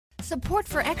Support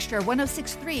for Extra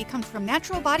 106.3 comes from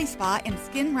Natural Body Spa and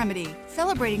Skin Remedy,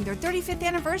 celebrating their 35th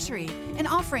anniversary and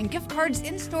offering gift cards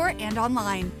in-store and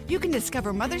online. You can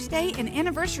discover Mother's Day and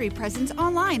anniversary presents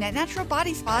online at Natural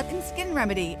Body Spa and Skin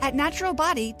Remedy at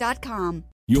naturalbody.com.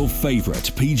 Your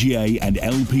favorite PGA and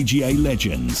LPGA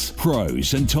legends,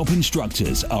 pros and top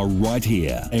instructors are right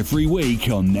here every week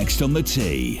on Next on the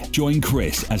Tee. Join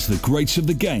Chris as the greats of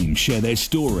the game share their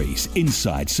stories,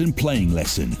 insights and playing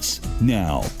lessons.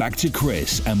 Now, back to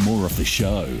Chris and more of the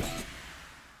show.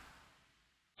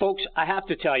 Folks, I have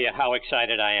to tell you how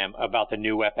excited I am about the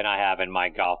new weapon I have in my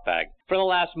golf bag. For the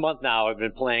last month now, I've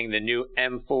been playing the new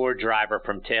M4 driver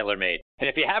from TaylorMade. And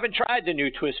if you haven't tried the new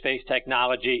twist face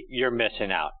technology, you're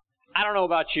missing out. I don't know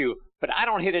about you, but I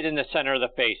don't hit it in the center of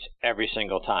the face every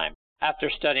single time.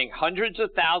 After studying hundreds of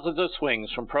thousands of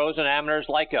swings from pros and amateurs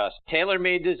like us,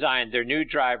 TaylorMade designed their new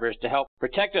drivers to help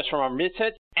protect us from our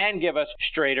mishits and give us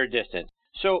straighter distance.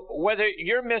 So whether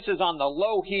your miss is on the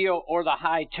low heel or the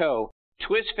high toe,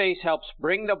 Twist Face helps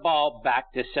bring the ball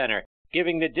back to center,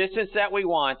 giving the distance that we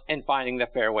want and finding the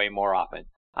fairway more often.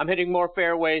 I'm hitting more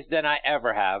fairways than I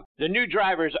ever have. The new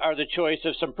drivers are the choice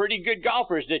of some pretty good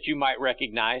golfers that you might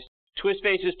recognize. Twist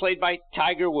Face is played by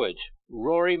Tiger Woods,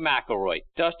 Rory McIlroy,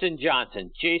 Dustin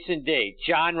Johnson, Jason Day,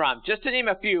 Jon Rahm, just to name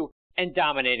a few, and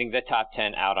dominating the top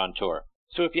 10 out on tour.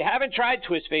 So if you haven't tried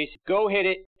Twist Face, go hit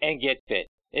it and get fit.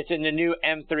 It's in the new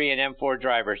M3 and M4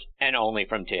 drivers and only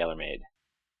from TaylorMade.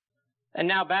 And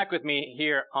now back with me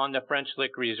here on the French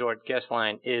Lick Resort guest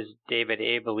line is David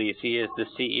Abeles. He is the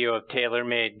CEO of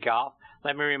TaylorMade Golf.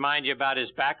 Let me remind you about his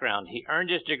background. He earned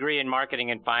his degree in marketing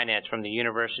and finance from the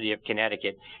University of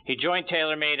Connecticut. He joined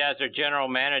TaylorMade as their general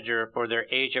manager for their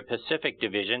Asia Pacific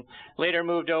division, later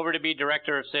moved over to be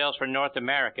director of sales for North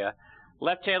America,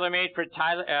 left TaylorMade for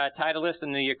Titleist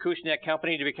and the Acushnet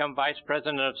Company to become vice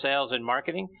president of sales and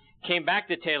marketing, came back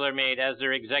to TaylorMade as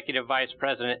their executive vice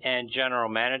president and general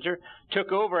manager,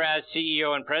 took over as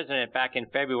CEO and president back in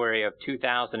February of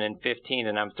 2015,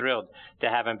 and I'm thrilled to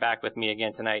have him back with me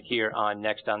again tonight here on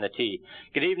Next on the Tee.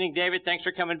 Good evening, David. Thanks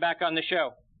for coming back on the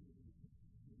show.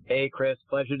 Hey, Chris.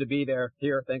 Pleasure to be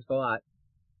here. Thanks a lot.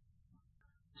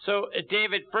 So,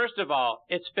 David, first of all,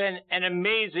 it's been an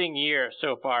amazing year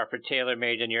so far for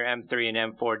TaylorMade and your M3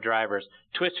 and M4 drivers.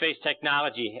 Twist face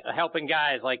technology, helping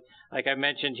guys like I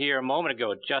mentioned here a moment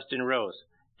ago, Justin Rose,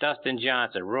 Dustin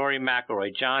Johnson, Rory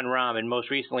McIlroy, Jon Rahm, and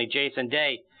most recently Jason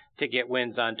Day to get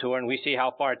wins on tour. And we see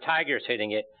how far Tiger's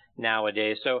hitting it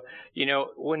nowadays. So, you know,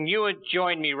 when you had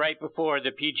joined me right before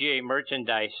the PGA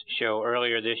Merchandise show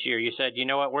earlier this year, you said, you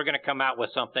know what, we're going to come out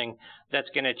with something that's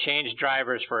going to change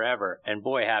drivers forever. And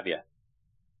boy, have you.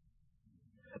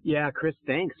 Yeah, Chris,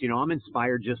 thanks. You know, I'm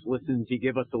inspired just listening to you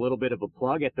give us a little bit of a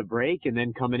plug at the break and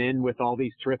then coming in with all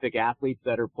these terrific athletes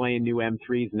that are playing new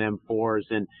M3s and M4s.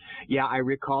 And yeah, I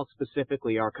recall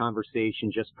specifically our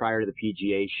conversation just prior to the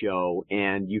PGA show.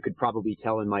 And you could probably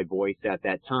tell in my voice at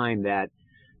that time that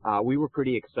we were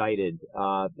pretty excited,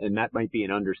 and that might be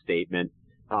an understatement,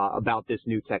 about this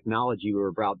new technology we were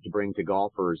about to bring to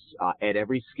golfers at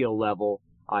every skill level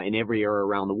in every area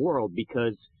around the world,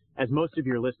 because as most of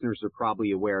your listeners are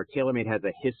probably aware, TaylorMade has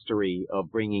a history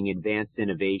of bringing advanced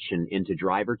innovation into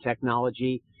driver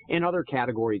technology and other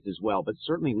categories as well, but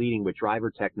certainly leading with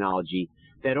driver technology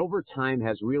that over time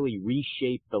has really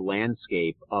reshaped the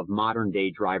landscape of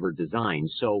modern-day driver design.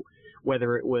 So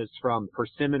whether it was from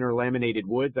persimmon or laminated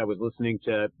woods, I was listening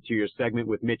to your segment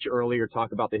with Mitch earlier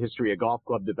talk about the history of golf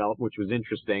club development, which was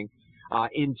interesting,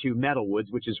 into metal woods,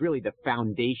 which is really the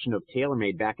foundation of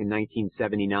TaylorMade back in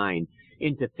 1979,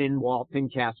 into thin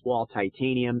cast wall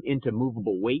titanium, into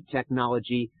movable weight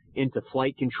technology, into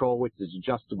flight control, which is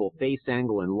adjustable face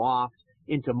angle and loft,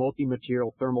 into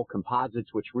multi-material thermal composites,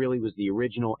 which really was the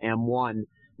original M1,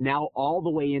 now all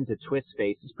the way into twist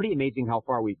face. It's pretty amazing how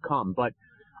far we've come. But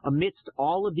amidst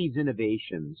all of these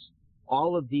innovations,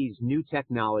 all of these new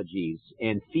technologies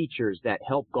and features that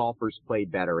help golfers play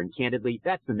better, and candidly,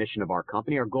 that's the mission of our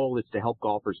company. Our goal is to help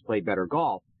golfers play better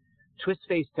golf. Twist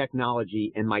face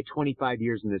technology in my 25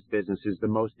 years in this business is the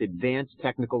most advanced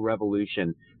technical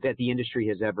revolution that the industry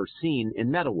has ever seen in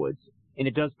metalwoods. And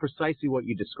it does precisely what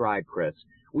you described, Chris.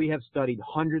 We have studied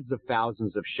hundreds of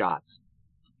thousands of shots,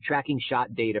 tracking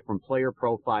shot data from player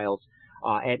profiles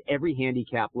at every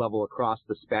handicap level across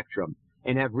the spectrum,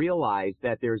 and have realized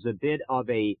that there's a bit of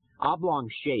a oblong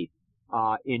shape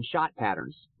in shot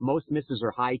patterns. Most misses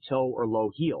are high toe or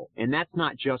low heel, and that's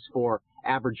not just for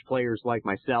average players like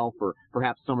myself or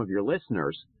perhaps some of your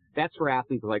listeners. That's for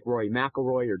athletes like Rory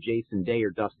McIlroy or Jason Day or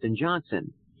Dustin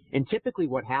Johnson. And typically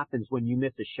what happens when you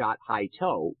miss a shot high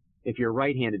toe, if you're a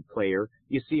right-handed player,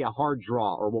 you see a hard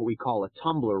draw or what we call a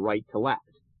tumbler right to left.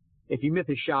 If you miss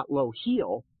a shot low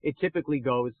heel, it typically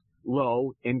goes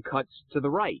low and cuts to the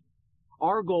right.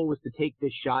 Our goal was to take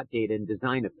this shot data and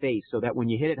design a face so that when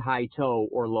you hit it high toe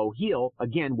or low heel,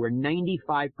 again, where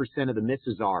 95% of the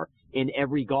misses are in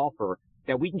every golfer,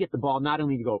 that we can get the ball not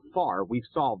only to go far, we've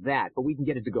solved that, but we can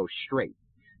get it to go straight.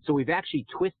 So we've actually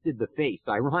twisted the face,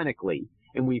 ironically,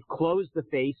 and we've closed the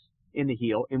face in the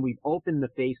heel, and we've opened the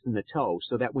face in the toe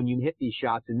so that when you hit these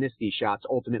shots and miss these shots,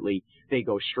 ultimately they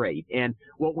go straight. And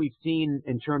what we've seen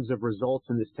in terms of results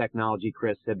in this technology,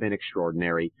 Chris, have been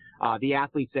extraordinary. The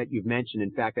athletes that you've mentioned,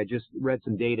 in fact, I just read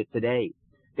some data today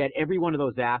that every one of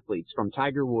those athletes, from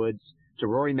Tiger Woods to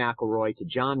Rory McIlroy to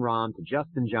Jon Rahm to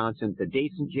Dustin Johnson to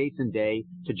Jason Day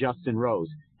to Justin Rose,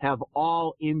 have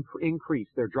all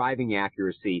increased their driving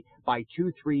accuracy by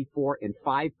 2, 3, 4, and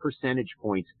 5 percentage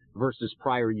points versus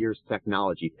prior year's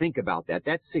technology. Think about that.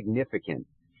 That's significant.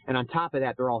 And on top of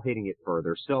that, they're all hitting it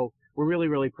further. So we're really,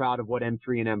 really proud of what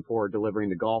M3 and M4 are delivering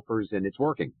to golfers, and it's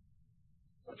working.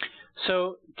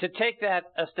 So to take that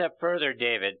a step further,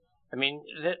 David, I mean,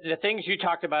 the things you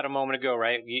talked about a moment ago,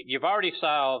 right? You've already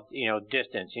solved,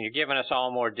 distance, and you're giving us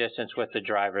all more distance with the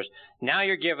drivers. Now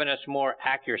you're giving us more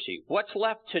accuracy. What's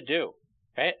left to do,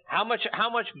 right? How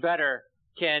much better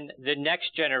can the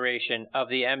next generation of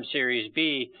the M Series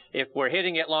be? If we're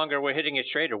hitting it longer, we're hitting it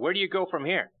straighter. Where do you go from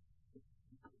here?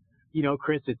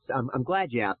 Chris, I'm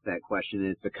glad you asked that question.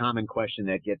 It's a common question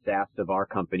that gets asked of our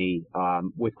company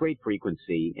with great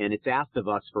frequency, and it's asked of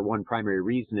us for one primary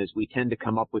reason: is we tend to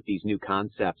come up with these new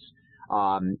concepts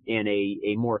in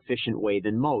a more efficient way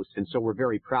than most, and so we're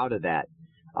very proud of that.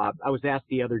 I was asked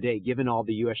the other day, given all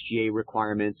the USGA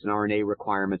requirements and R&A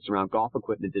requirements around golf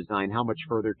equipment design, how much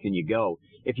further can you go?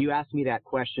 If you asked me that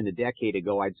question a decade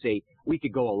ago, I'd say we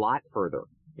could go a lot further.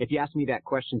 If you ask me that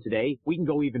question today, we can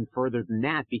go even further than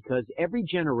that, because every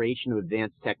generation of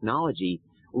advanced technology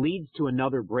leads to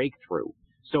another breakthrough.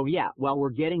 So yeah, while we're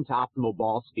getting to optimal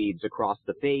ball speeds across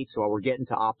the face, while we're getting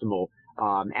to optimal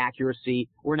accuracy,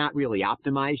 we're not really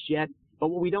optimized yet. But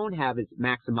what we don't have is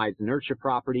maximized inertia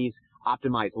properties,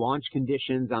 optimized launch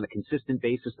conditions on a consistent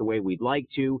basis the way we'd like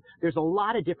to. There's a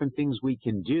lot of different things we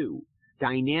can do,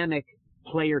 dynamic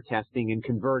player testing, and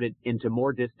convert it into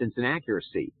more distance and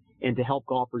accuracy, and to help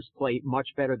golfers play much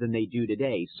better than they do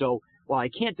today. So while I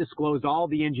can't disclose all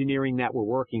the engineering that we're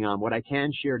working on, what I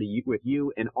can share with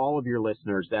you and all of your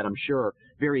listeners that I'm sure are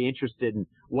very interested in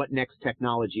what next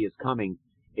technology is coming,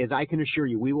 is I can assure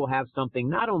you we will have something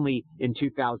not only in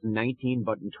 2019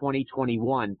 but in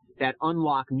 2021 that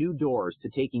unlock new doors to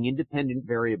taking independent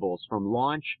variables from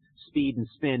launch, speed, and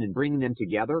spin and bringing them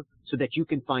together so that you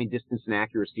can find distance and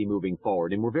accuracy moving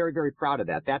forward. And we're very, very proud of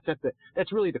that.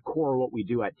 That's really the core of what we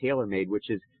do at TaylorMade, which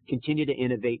is continue to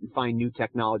innovate and find new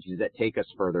technologies that take us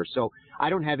further. So I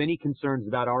don't have any concerns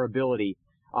about our ability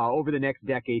over the next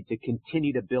decade to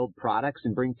continue to build products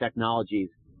and bring technologies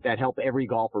that help every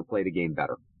golfer play the game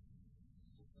better.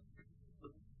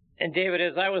 And David,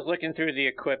 as I was looking through the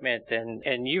equipment,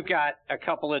 and you've got a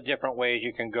couple of different ways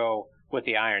you can go with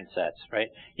the iron sets, right?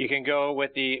 You can go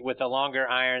with the longer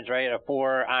irons, right? A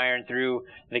 4 iron through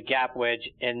the gap wedge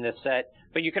in the set.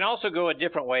 But you can also go a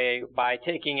different way by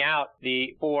taking out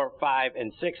the 4, 5,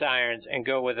 and 6 irons and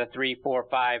go with a 3, 4,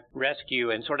 5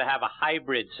 rescue and sort of have a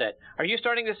hybrid set. Are you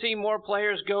starting to see more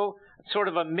players go sort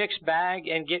of a mixed bag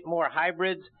and get more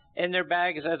hybrids in their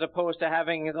bags as opposed to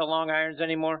having the long irons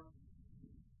anymore?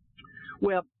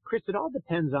 Well, Chris, it all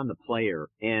depends on the player.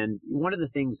 And one of the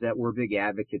things that we're big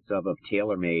advocates of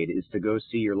TaylorMade is to go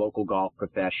see your local golf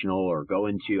professional or go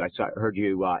into, I heard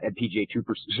you at PGA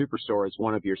Superstore as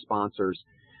one of your sponsors.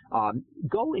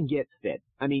 Go and get fit.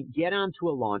 I mean, get onto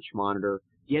a launch monitor,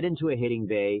 get into a hitting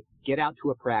bay, get out to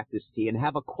a practice tee, and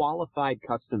have a qualified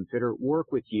custom fitter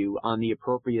work with you on the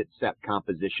appropriate set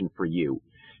composition for you.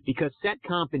 Because set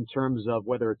comp in terms of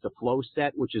whether it's a flow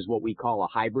set, which is what we call a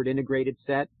hybrid integrated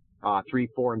set, 3,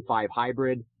 4, and 5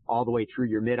 hybrid, all the way through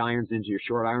your mid irons into your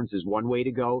short irons is one way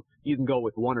to go. You can go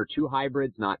with 1 or 2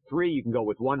 hybrids, not 3. You can go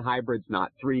with 1 hybrids,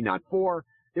 not 3, not 4.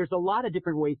 There's a lot of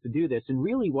different ways to do this. And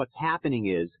really what's happening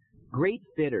is great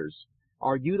fitters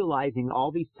are utilizing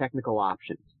all these technical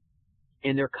options,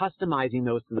 and they're customizing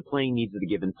those to the playing needs of the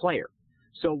given player.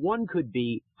 So one could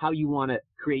be how you want to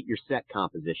create your set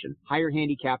composition. Higher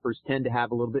handicappers tend to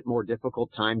have a little bit more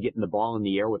difficult time getting the ball in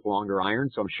the air with longer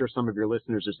irons. So I'm sure some of your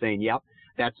listeners are saying, yep,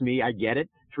 that's me. I get it.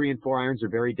 3 and 4 irons are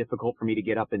very difficult for me to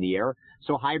get up in the air.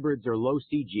 So hybrids are low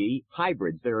CG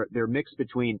hybrids. They're mixed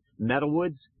between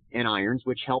metalwoods and irons,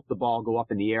 which help the ball go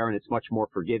up in the air, and it's much more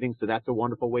forgiving. So that's a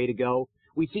wonderful way to go.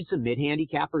 We see some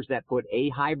mid-handicappers that put a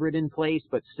hybrid in place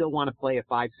but still want to play a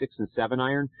 5, 6, and 7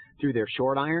 iron through their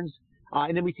short irons.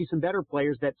 And then we see some better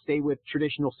players that stay with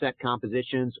traditional set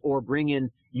compositions or bring in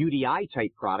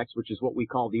UDI-type products, which is what we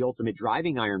call the ultimate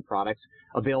driving iron products,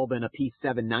 available in a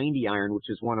P790 iron, which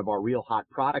is one of our real hot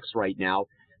products right now,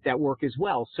 that work as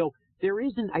well. So there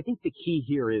isn't, I think the key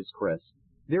here is, Chris,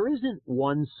 there isn't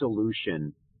one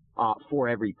solution for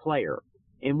every player.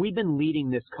 And we've been leading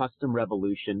this custom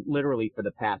revolution literally for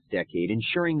the past decade,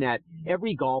 ensuring that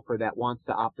every golfer that wants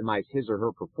to optimize his or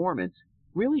her performance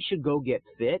really should go get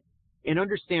fit and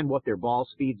understand what their ball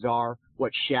speeds are,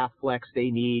 what shaft flex they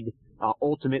need,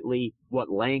 ultimately what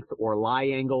length or lie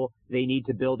angle they need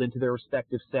to build into their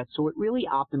respective sets. So it really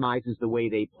optimizes the way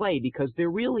they play, because there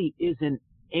really isn't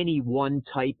any one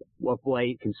type of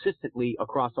play consistently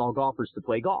across all golfers to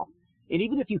play golf. And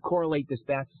even if you correlate this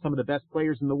back to some of the best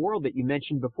players in the world that you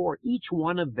mentioned before, each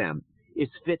one of them is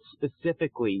fit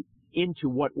specifically into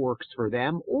what works for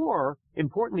them, or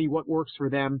importantly, what works for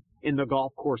them in the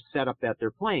golf course setup that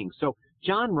they're playing. So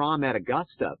Jon Rahm at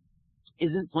Augusta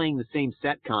isn't playing the same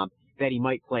set comp that he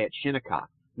might play at Shinnecock,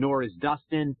 nor is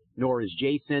Dustin, nor is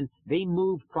Jason. They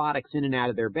move products in and out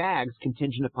of their bags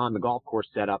contingent upon the golf course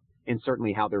setup and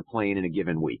certainly how they're playing in a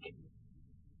given week.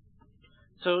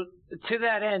 So to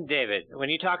that end, David, when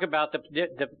you talk about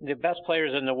the best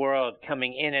players in the world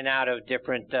coming in and out of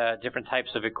different types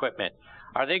of equipment,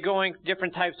 are they going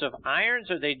different types of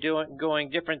irons? Are they going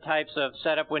different types of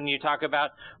setup when you talk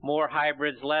about more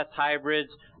hybrids, less hybrids?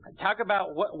 Talk about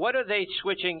what are they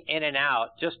switching in and out,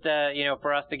 just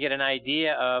for us to get an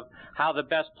idea of how the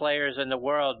best players in the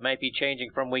world might be changing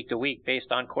from week to week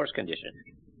based on course conditions.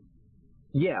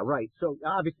 Yeah, right. So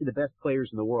obviously the best players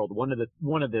in the world, one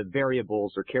of the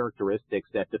variables or characteristics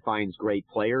that defines great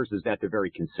players is that they're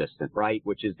very consistent, right?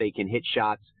 Which is they can hit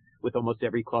shots with almost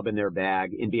every club in their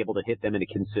bag and be able to hit them in a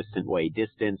consistent way.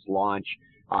 Distance, launch,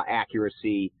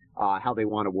 accuracy, how they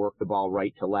want to work the ball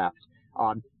right to left.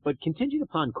 But contingent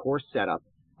upon course setup,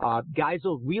 guys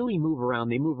will really move around.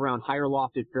 They move around higher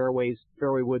lofted fairways,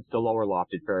 fairway woods to lower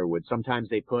lofted fairway woods. Sometimes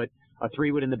they put a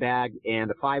 3-wood in the bag and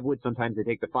a 5-wood. Sometimes they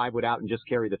take the 5-wood out and just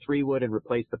carry the 3-wood and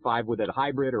replace the 5-wood at a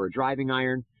hybrid or a driving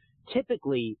iron.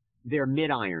 Typically, they're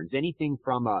mid-irons. Anything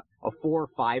from a 4 or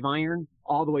 5 iron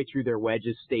all the way through their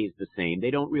wedges stays the same. They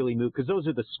don't really move because those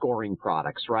are the scoring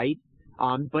products, right?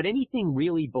 But anything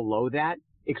really below that,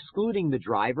 excluding the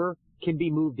driver, can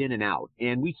be moved in and out.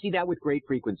 And we see that with great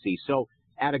frequency. So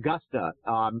at Augusta,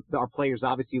 our players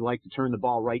obviously like to turn the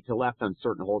ball right to left on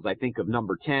certain holes. I think of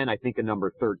number 10. I think of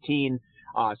number 13.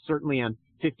 Certainly on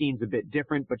 15 is a bit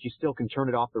different, but you still can turn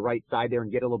it off the right side there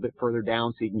and get a little bit further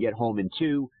down so you can get home in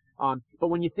 2. But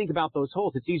when you think about those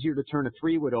holes, it's easier to turn a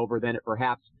 3-wood over than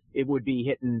perhaps it would be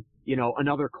hitting,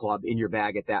 another club in your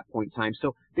bag at that point in time.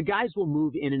 So the guys will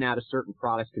move in and out of certain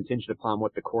products contingent upon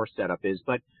what the course setup is.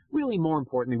 But really more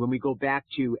importantly, when we go back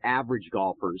to average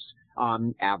golfers,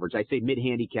 I say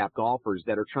mid-handicap golfers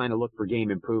that are trying to look for game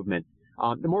improvement,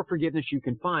 the more forgiveness you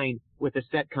can find with a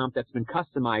set comp that's been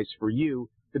customized for you,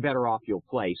 the better off you'll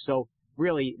play. So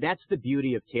really, that's the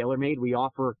beauty of TaylorMade. We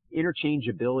offer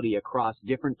interchangeability across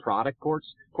different product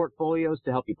portfolios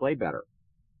to help you play better.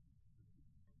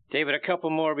 David, a couple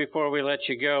more before we let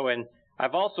you go. And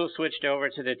I've also switched over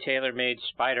to the TaylorMade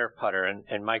Spider putter.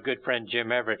 And my good friend Jim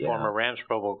Everett, former Rams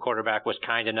Pro Bowl quarterback, was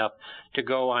kind enough to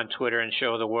go on Twitter and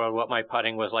show the world what my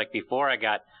putting was like before I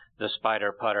got the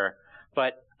Spider putter.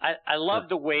 But I love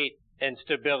the weight and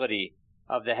stability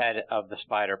of the head of the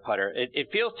Spider putter. It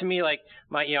feels to me like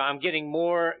I'm getting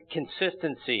more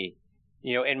consistency,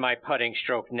 in my putting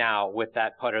stroke now with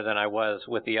that putter than I was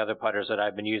with the other putters that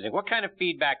I've been using. What kind of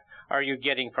feedback are you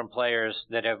getting from players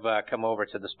that have come over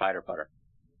to the Spider putter?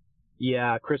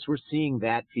 Yeah, Chris, we're seeing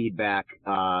that feedback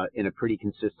in a pretty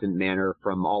consistent manner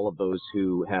from all of those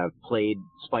who have played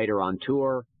Spider on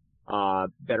tour,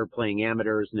 better playing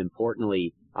amateurs, and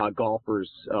importantly, golfers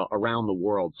around the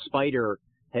world. Spider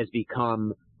has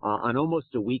become, on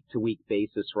almost a week-to-week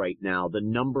basis right now, the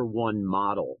 #1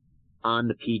 model on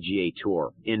the PGA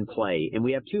Tour in play. And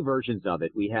we have 2 versions of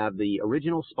it. We have the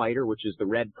original Spider, which is the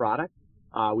red product.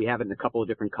 We have it in a couple of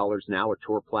different colors now, a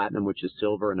Tour Platinum, which is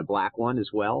silver, and a black one as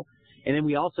well. And then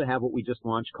we also have what we just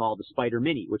launched called the Spider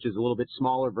Mini, which is a little bit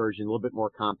smaller version, a little bit more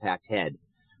compact head.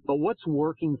 But what's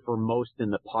working for most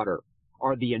in the putter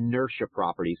are the inertia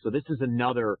properties. So this is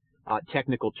another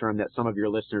technical term that some of your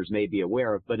listeners may be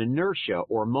aware of, but inertia,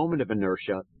 or moment of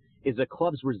inertia, is a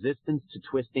club's resistance to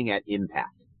twisting at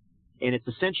impact. And it's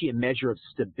essentially a measure of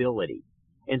stability.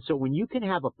 And so when you can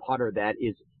have a putter that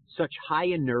is such high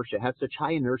inertia, has such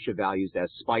high inertia values as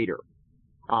Spider,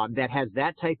 that has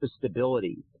that type of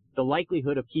stability, the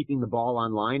likelihood of keeping the ball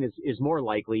on line is more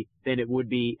likely than it would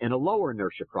be in a lower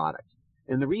inertia product.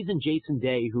 And the reason Jason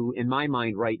Day, who in my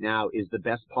mind right now is the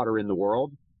best putter in the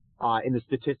world, and the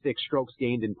statistics, strokes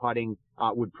gained in putting,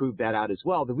 would prove that out as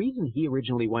well. The reason he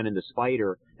originally went into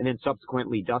Spider, and then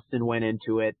subsequently Dustin went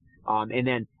into it, and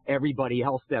then everybody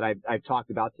else that I've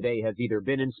talked about today has either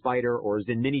been in Spider or is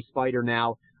in Mini Spider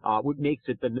now, what makes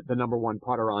it the number one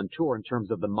putter on tour in terms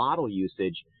of the model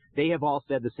usage. They have all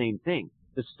said the same thing.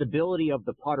 The stability of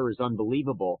the putter is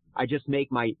unbelievable. I just make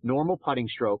my normal putting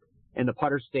stroke, and the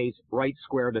putter stays right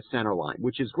square to center line,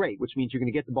 which is great, which means you're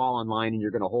going to get the ball on line and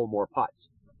you're going to hold more putts.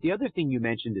 The other thing you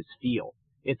mentioned is feel.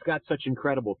 It's got such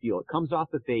incredible feel. It comes off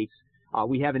the face.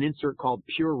 We have an insert called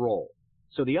Pure Roll.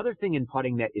 So the other thing in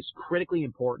putting that is critically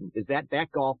important is that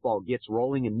that golf ball gets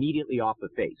rolling immediately off the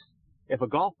face. If a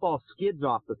golf ball skids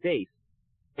off the face,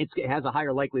 it has a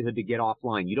higher likelihood to get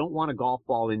offline. You don't want a golf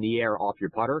ball in the air off your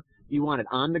putter. You want it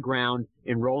on the ground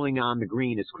and rolling on the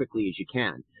green as quickly as you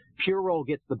can. Pure Roll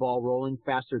gets the ball rolling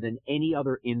faster than any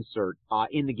other insert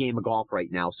in the game of golf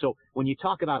right now. So when you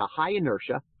talk about a high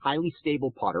inertia, highly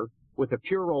stable putter with a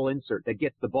Pure Roll insert that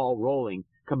gets the ball rolling,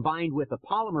 combined with a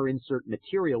polymer insert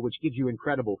material, which gives you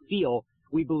incredible feel,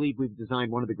 we believe we've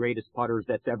designed one of the greatest putters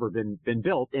that's ever been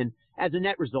built. And as a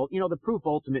net result, the proof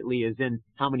ultimately is in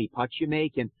how many putts you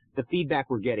make, and the feedback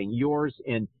we're getting, yours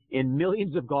and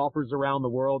millions of golfers around the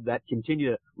world that continue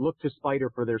to look to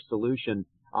Spider for their solution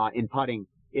in putting.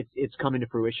 It's coming to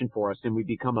fruition for us, and we've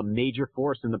become a major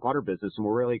force in the putter business, and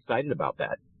we're really excited about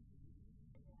that.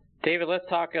 David, let's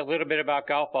talk a little bit about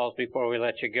golf balls before we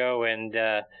let you go. And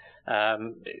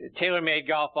TaylorMade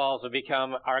golf balls have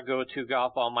become our go-to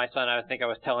golf ball. My son, I think I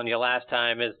was telling you last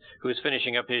time, who's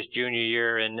finishing up his junior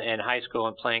year in high school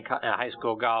and playing high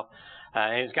school golf.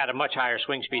 And he's got a much higher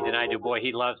swing speed than I do. Boy,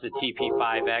 he loves the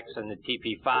TP5X and the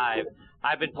TP5.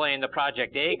 I've been playing the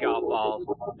Project A golf balls,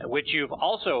 which you've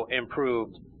also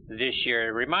improved this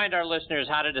year. Remind our listeners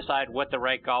how to decide what the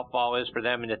right golf ball is for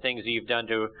them and the things that you've done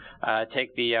to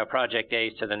take the Project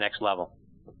A's to the next level.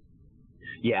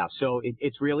 Yeah, so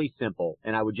it's really simple,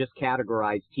 and I would just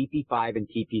categorize TP5 and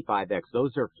TP5X.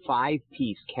 Those are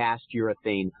 5-piece cast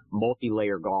urethane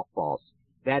multi-layer golf balls.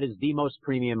 That is the most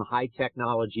premium,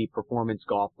 high-technology performance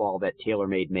golf ball that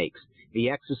TaylorMade makes.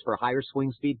 The X is for higher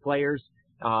swing speed players,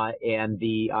 and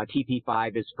the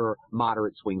TP5 is for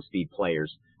moderate swing speed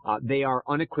players. They are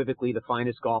unequivocally the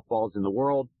finest golf balls in the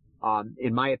world.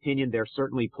 In my opinion, they're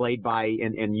certainly played by,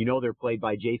 and they're played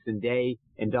by Jason Day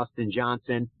and Dustin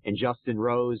Johnson and Justin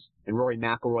Rose and Rory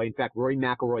McIlroy. In fact, Rory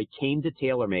McIlroy came to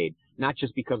TaylorMade not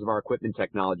just because of our equipment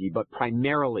technology, but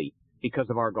primarily because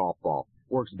of our golf ball.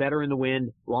 Works better in the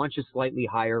wind, launches slightly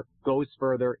higher, goes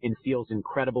further, and feels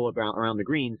incredible around the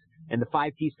greens. And the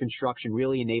 5-piece construction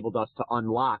really enabled us to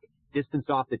unlock distance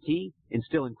off the tee and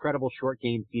still incredible short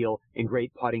game feel and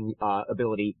great putting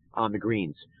ability on the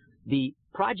greens. The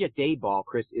Project A ball,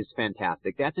 Chris, is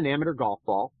fantastic. That's an amateur golf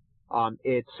ball.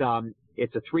 It's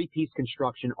a 3-piece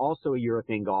construction, also a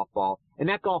urethane golf ball. And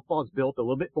that golf ball is built a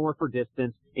little bit more for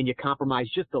distance, and you compromise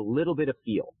just a little bit of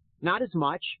feel. Not as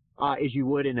much as you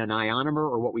would in an ionomer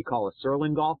or what we call a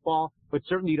Surlyn golf ball, but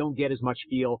certainly you don't get as much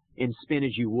feel and spin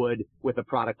as you would with a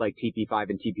product like TP5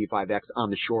 and TP5X on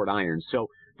the short irons. So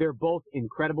they're both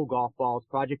incredible golf balls.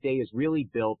 Project A is really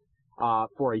built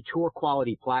for a tour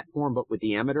quality platform, but with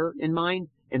the amateur in mind.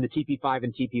 And the TP5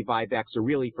 and TP5X are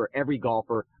really for every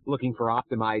golfer looking for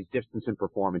optimized distance and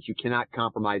performance. You cannot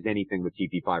compromise anything with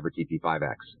TP5 or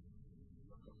TP5X.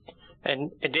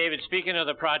 And David, speaking of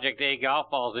the Project A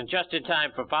golf balls, and just in time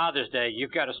for Father's Day,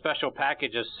 you've got a special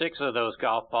package of 6 of those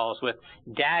golf balls with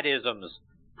dadisms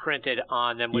printed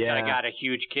on them, which I got a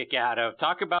huge kick out of.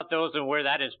 Talk about those and where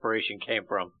that inspiration came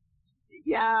from.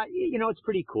 Yeah, it's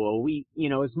pretty cool. We,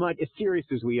 as serious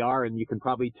as we are, and you can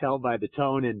probably tell by the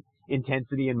tone and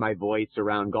intensity in my voice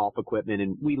around golf equipment,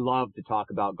 and we love to talk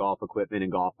about golf equipment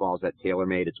and golf balls at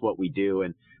TaylorMade. It's what we do,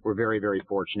 and we're very, very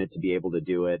fortunate to be able to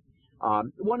do it.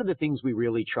 One of the things we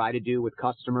really try to do with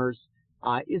customers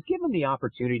is give them the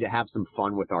opportunity to have some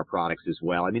fun with our products as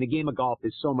well. I mean, a game of golf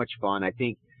is so much fun. I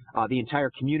think the entire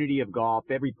community of golf,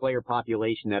 every player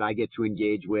population that I get to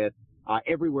engage with,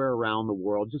 everywhere around the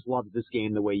world just loves this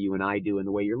game the way you and I do and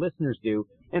the way your listeners do.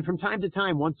 And from time to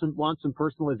time want some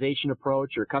personalization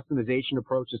approach or customization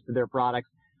approaches to their products.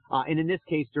 And in this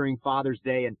case, during Father's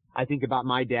Day, and I think about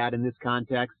my dad in this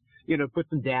context, put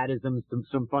some dadisms,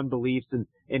 some fun beliefs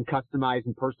and customized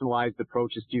and personalized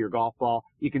approaches to your golf ball.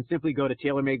 You can simply go to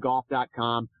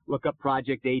TaylorMadeGolf.com, look up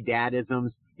Project A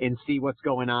dadisms, and see what's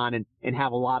going on and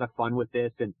have a lot of fun with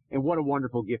this. And what a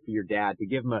wonderful gift for your dad to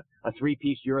give him a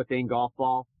 3-piece urethane golf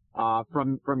ball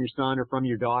from your son or from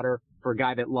your daughter. For a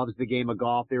guy that loves the game of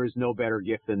golf, there is no better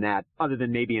gift than that, other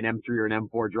than maybe an M3 or an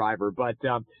M4 driver. But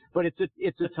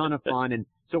it's a ton of fun, and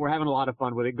so we're having a lot of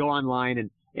fun with it. Go online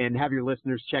and have your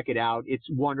listeners check it out. It's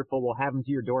wonderful. We'll have them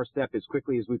to your doorstep as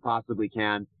quickly as we possibly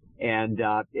can, and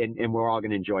we're all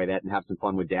going to enjoy that and have some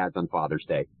fun with dads on Father's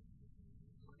Day.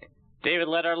 David,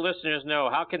 let our listeners know,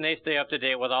 how can they stay up to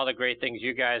date with all the great things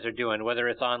you guys are doing, whether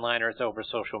it's online or it's over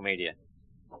social media?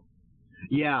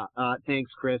 Yeah,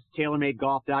 thanks, Chris.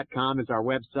 TaylorMadeGolf.com is our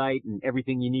website, and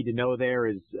everything you need to know there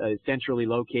is centrally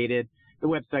located. The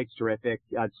website's terrific.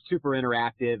 It's super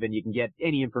interactive, and you can get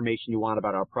any information you want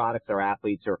about our products, our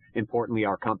athletes, or importantly,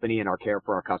 our company and our care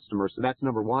for our customers. So that's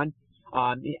number one.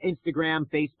 Instagram,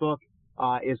 Facebook,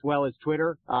 as well as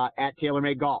Twitter, at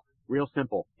TaylorMade Golf. Real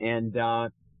simple. And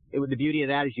the beauty of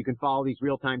that is you can follow these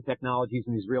real-time technologies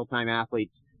and these real-time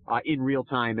athletes in real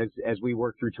time as we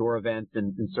work through tour events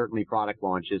and certainly product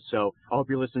launches. So I hope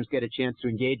your listeners get a chance to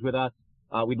engage with us.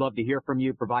 We'd love to hear from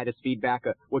you. Provide us feedback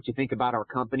of what you think about our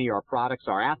company, our products,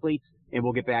 our athletes, and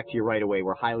we'll get back to you right away.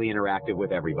 We're highly interactive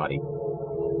with everybody.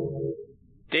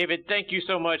 David, thank you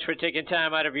so much for taking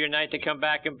time out of your night to come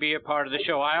back and be a part of the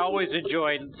show. I always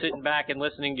enjoy sitting back and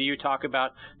listening to you talk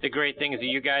about the great things that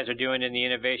you guys are doing and the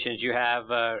innovations you have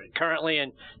currently,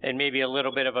 and maybe a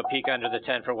little bit of a peek under the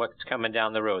tent for what's coming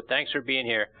down the road. Thanks for being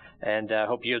here, and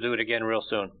hope you'll do it again real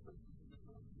soon.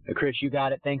 Chris, you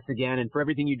got it. Thanks again, and for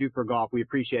everything you do for golf. We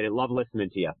appreciate it. Love listening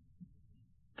to you.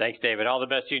 Thanks, David. All the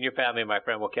best to you and your family, my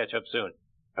friend. We'll catch up soon.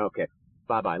 Okay.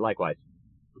 Bye-bye. Likewise.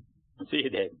 See you,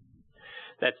 Dave.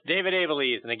 That's David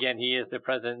Abeles, and again, he is the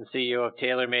president and CEO of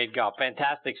TaylorMade Golf.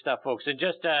 Fantastic stuff, folks. And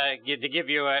just to give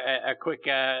you a quick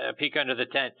peek under the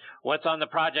tent, what's on the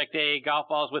Project A golf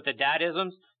balls with the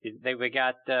dadisms? We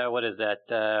got,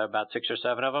 about 6 or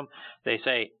 7 of them. They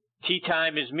say, tea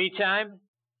time is me time.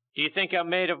 Do you think I'm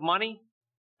made of money?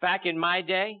 Back in my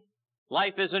day,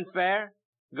 life isn't fair.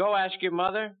 Go ask your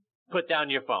mother. Put down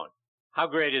your phone. How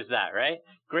great is that, right?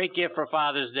 Great gift for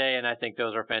Father's Day, and I think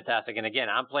those are fantastic. And again,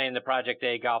 I'm playing the Project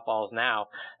A golf balls now,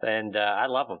 and I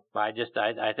love them. I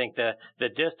think the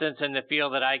distance and the feel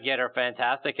that I get are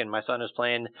fantastic, and my son is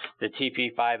playing the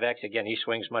TP5X. Again, he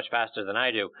swings much faster than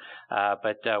I do,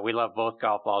 but we love both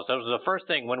golf balls. Those are the first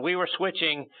thing. When we were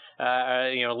switching,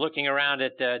 looking around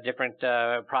at different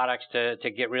products to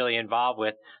get really involved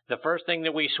with, the first thing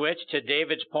that we switched, to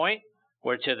David's point,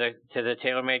 we're to the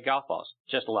TaylorMade golf balls.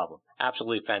 Just love them.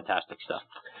 Absolutely fantastic stuff.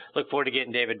 Look forward to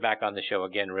getting David back on the show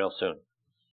again real soon.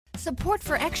 Support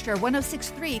for Extra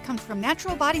 106.3 comes from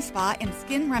Natural Body Spa and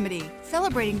Skin Remedy,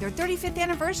 celebrating their 35th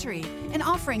anniversary and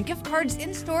offering gift cards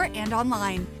in-store and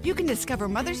online. You can discover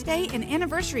Mother's Day and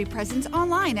anniversary presents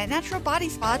online at Natural Body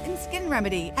Spa and Skin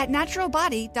Remedy at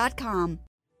naturalbody.com.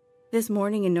 This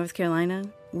morning in North Carolina,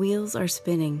 wheels are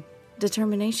spinning.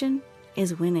 Determination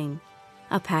is winning.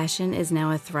 A passion is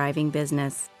now a thriving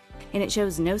business, and it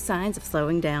shows no signs of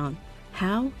slowing down.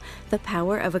 How? The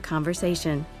power of a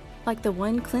conversation, like the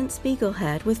one Clint Spiegel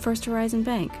had with First Horizon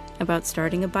Bank about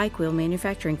starting a bike wheel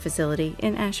manufacturing facility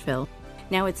in Asheville.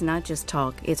 Now it's not just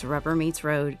talk, it's rubber meets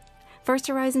road. First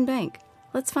Horizon Bank.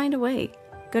 Let's find a way.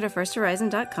 Go to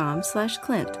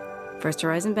firsthorizon.com/Clint. First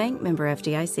Horizon Bank, member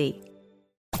FDIC.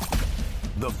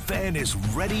 The Fan is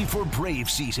ready for Brave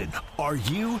season. Are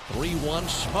you? 3-1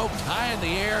 smoked high in the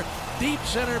air, deep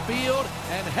center field,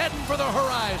 and heading for the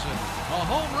horizon. A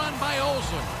home run by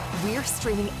Olsen. We're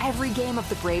streaming every game of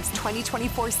the Braves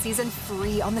 2024 season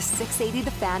free on the 680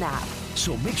 The Fan app.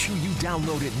 So make sure you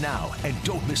download it now and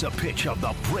don't miss a pitch of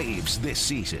the Braves this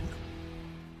season.